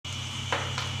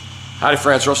Howdy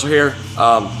friends, Russell here.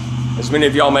 As many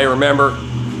of y'all may remember,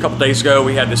 a couple days ago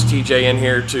we had this TJ in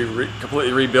here to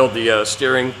completely rebuild the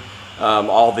steering.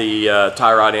 All the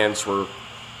tie rod ends were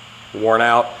worn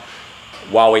out.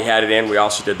 While we had it in, we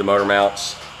also did the motor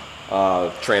mounts,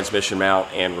 transmission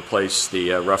mount, and replaced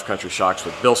the rough country shocks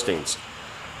with Bilsteins.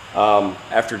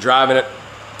 After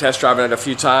test driving it a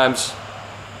few times,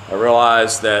 I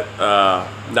realized that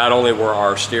not only were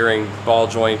our steering ball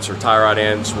joints or tie rod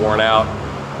ends worn out,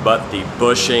 but the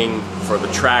bushing for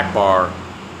the track bar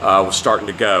was starting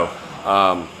to go.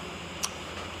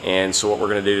 And so what we're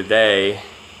going to do today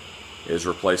is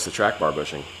replace the track bar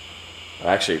bushing.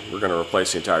 Actually, we're going to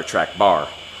replace the entire track bar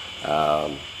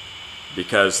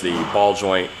because the ball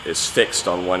joint is fixed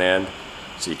on one end,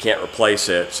 so you can't replace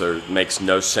it. So it makes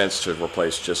no sense to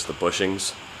replace just the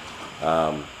bushings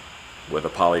with a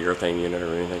polyurethane unit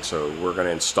or anything. So we're going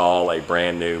to install a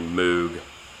brand new Moog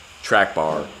track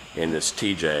bar in this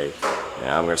TJ.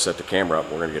 Now I'm going to set the camera up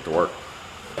and we're going to get to work.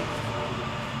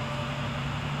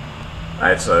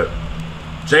 Alright, so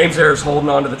James there is holding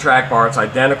on to the track bar. It's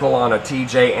identical on a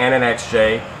TJ and an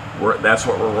XJ. That's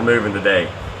what we're removing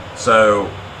today. So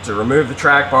to remove the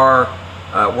track bar,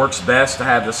 it works best to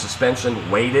have the suspension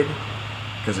weighted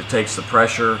because it takes the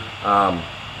pressure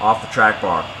off the track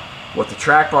bar. What the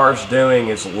track bar is doing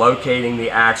is locating the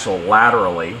axle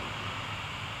laterally,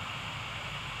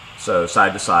 so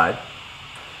side to side,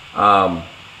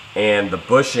 and the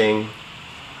bushing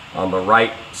on the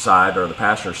right side, or the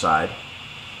passenger side,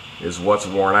 is what's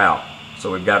worn out.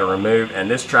 So we've got to remove, and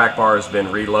this track bar has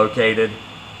been relocated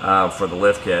for the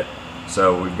lift kit.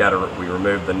 So we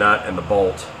removed the nut and the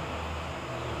bolt,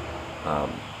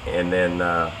 and then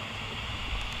the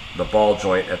ball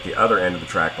joint at the other end of the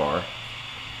track bar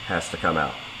has to come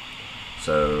out.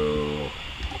 So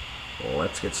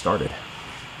let's get started.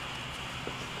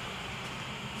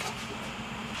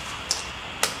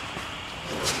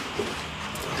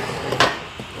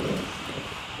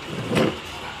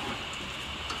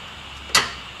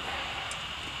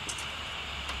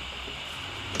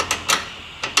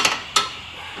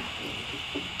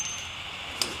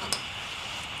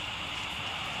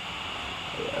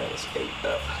 It's 8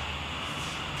 up.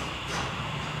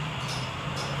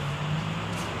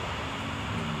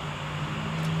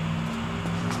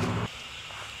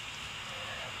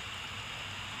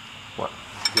 What?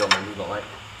 You want me to move the light?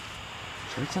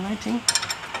 Sure it's a 19?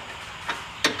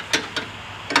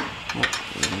 Yep,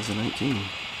 it is a 19.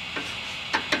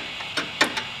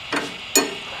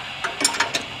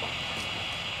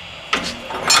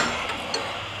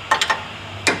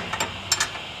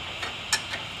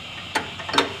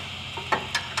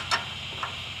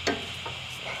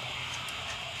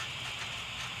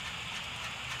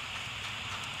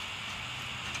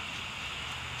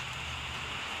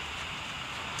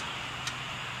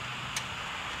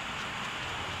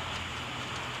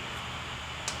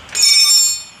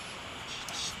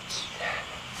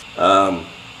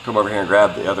 Come over here and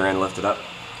grab the other end, lift it up.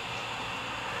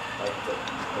 Like the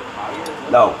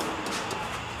body? No,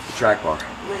 the track bar.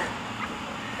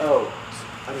 Oh,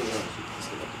 I didn't know.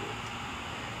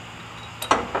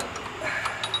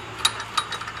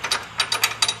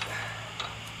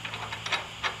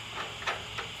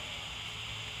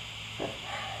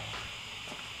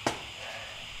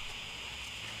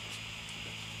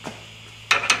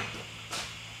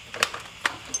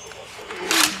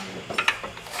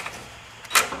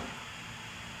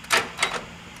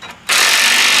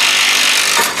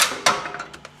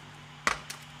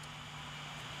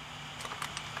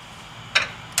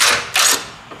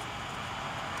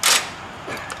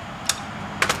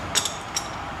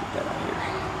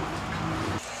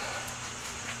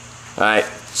 Alright,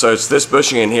 so it's this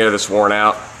bushing in here that's worn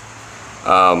out.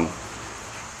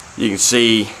 You can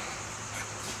see,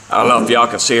 I don't know if y'all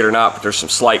can see it or not, but there's some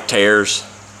slight tears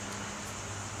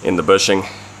in the bushing,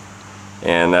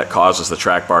 and that causes the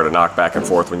track bar to knock back and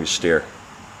forth when you steer.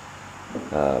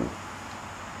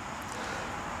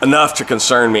 Enough to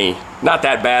concern me, not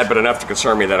that bad, but enough to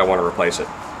concern me that I want to replace it.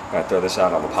 I'm going to throw this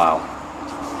out on the pile.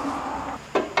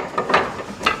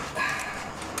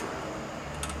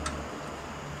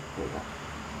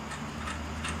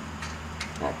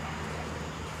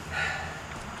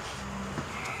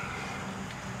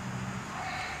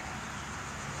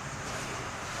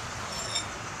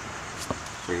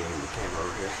 Bring the camera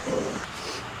over here.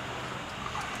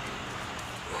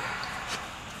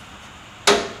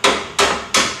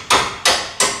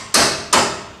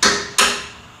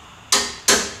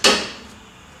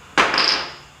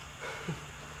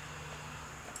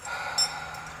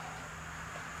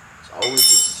 It's always the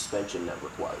suspension that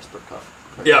requires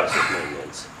Yep.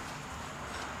 maintenance.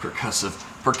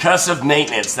 Percussive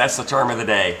maintenance, that's the term of the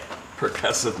day.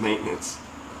 Percussive maintenance.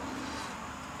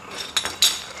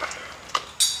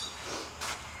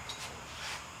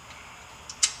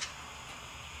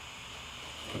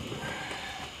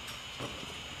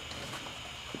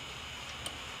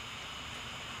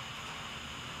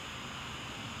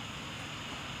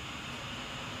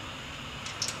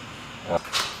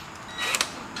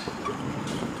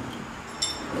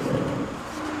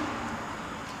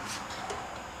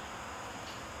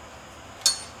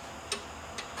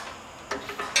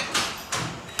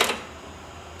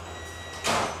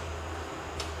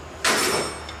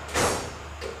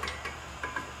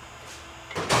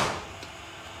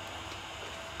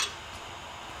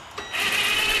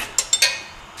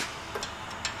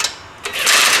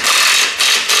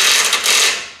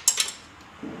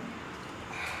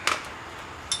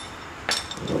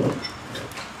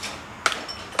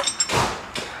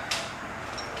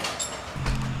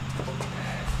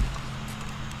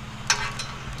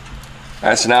 All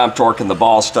right, so now I'm torquing the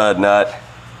ball stud nut.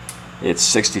 It's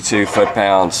 62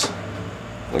 foot-pounds,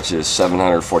 which is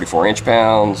 744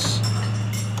 inch-pounds.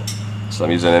 So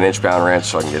I'm using an inch-pound wrench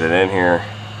so I can get it in here.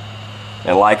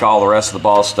 And like all the rest of the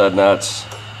ball stud nuts,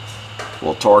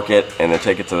 we'll torque it and then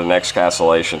take it to the next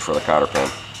cancellation for the cotter pin.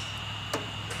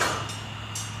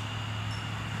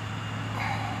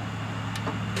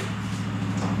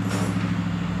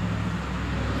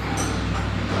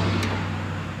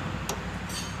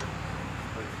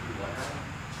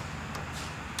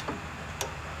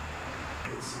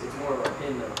 It's more of a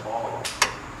pin than a ball.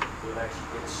 So it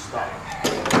actually gets stuck.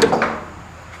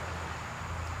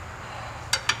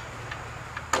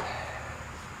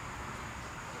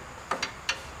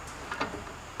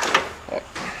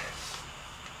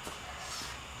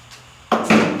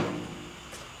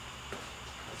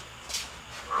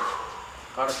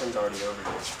 Cotter pin's already over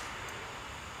here.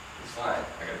 It's fine.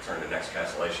 I gotta turn the next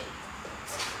cancellation.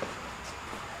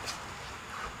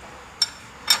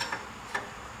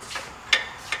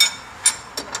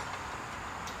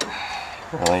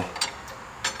 Really?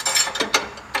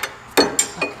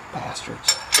 Fucking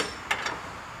bastards.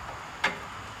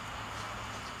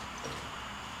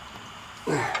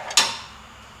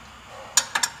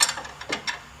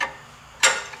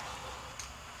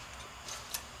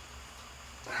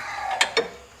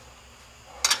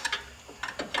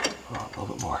 Oh, a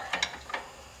little bit more.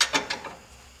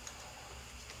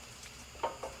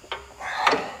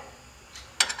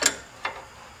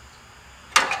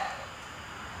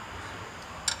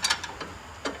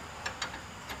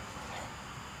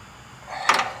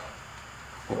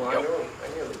 Well, I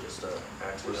nearly just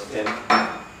accidentally.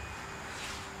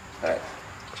 All right.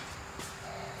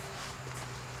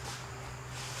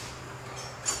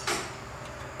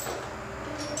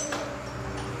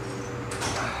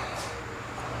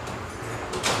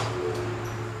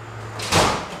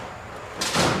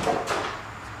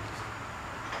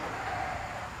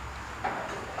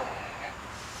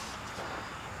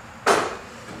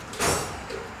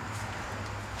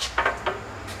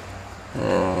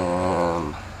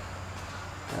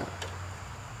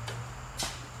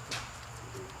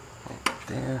 Right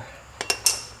there.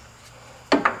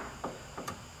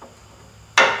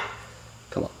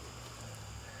 Come on.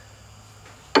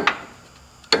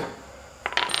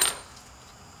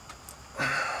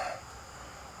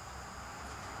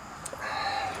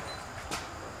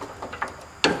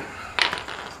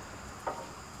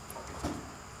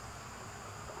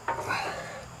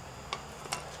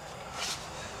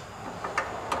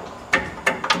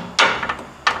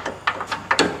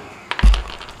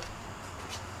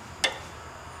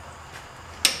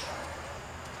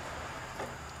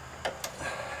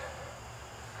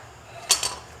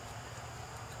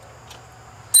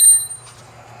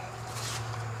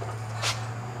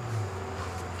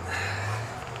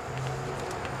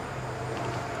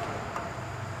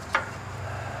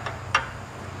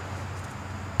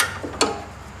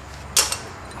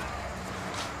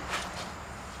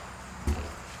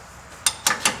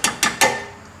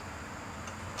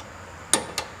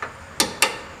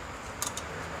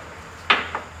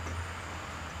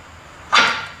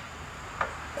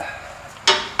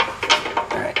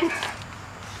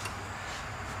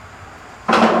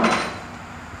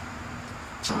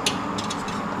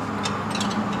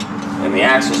 And the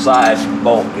axle side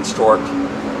bolt gets torqued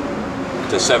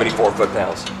to 74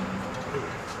 foot-pounds.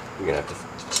 You're gonna have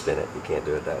to spin it. You can't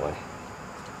do it that way.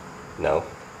 No.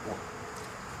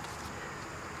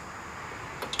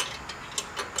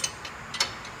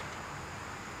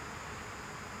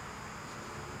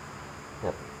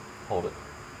 Yep. Hold it.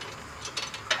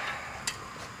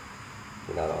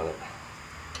 You're not on it.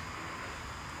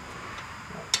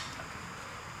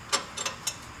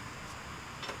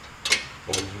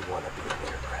 want to be an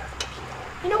aircraft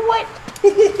engineer. You know what?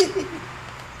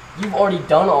 You've already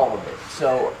done all of it,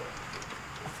 so.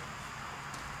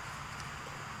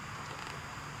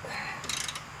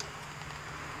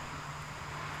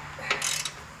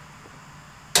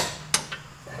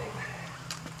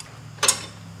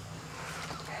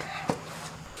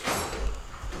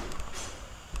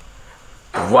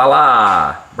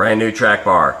 Voila! Brand new track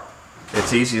bar.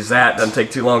 It's easy as that. Doesn't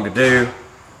take too long to do,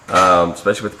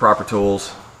 especially with the proper tools.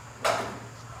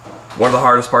 One of the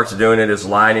hardest parts of doing it is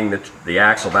lining the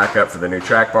axle back up for the new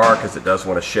track bar, because it does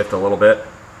want to shift a little bit.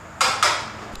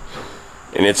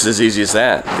 And it's as easy as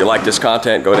that. If you like this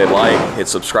content, go ahead and like, hit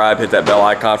subscribe, hit that bell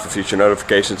icon for future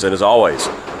notifications, and as always,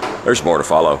 there's more to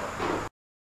follow.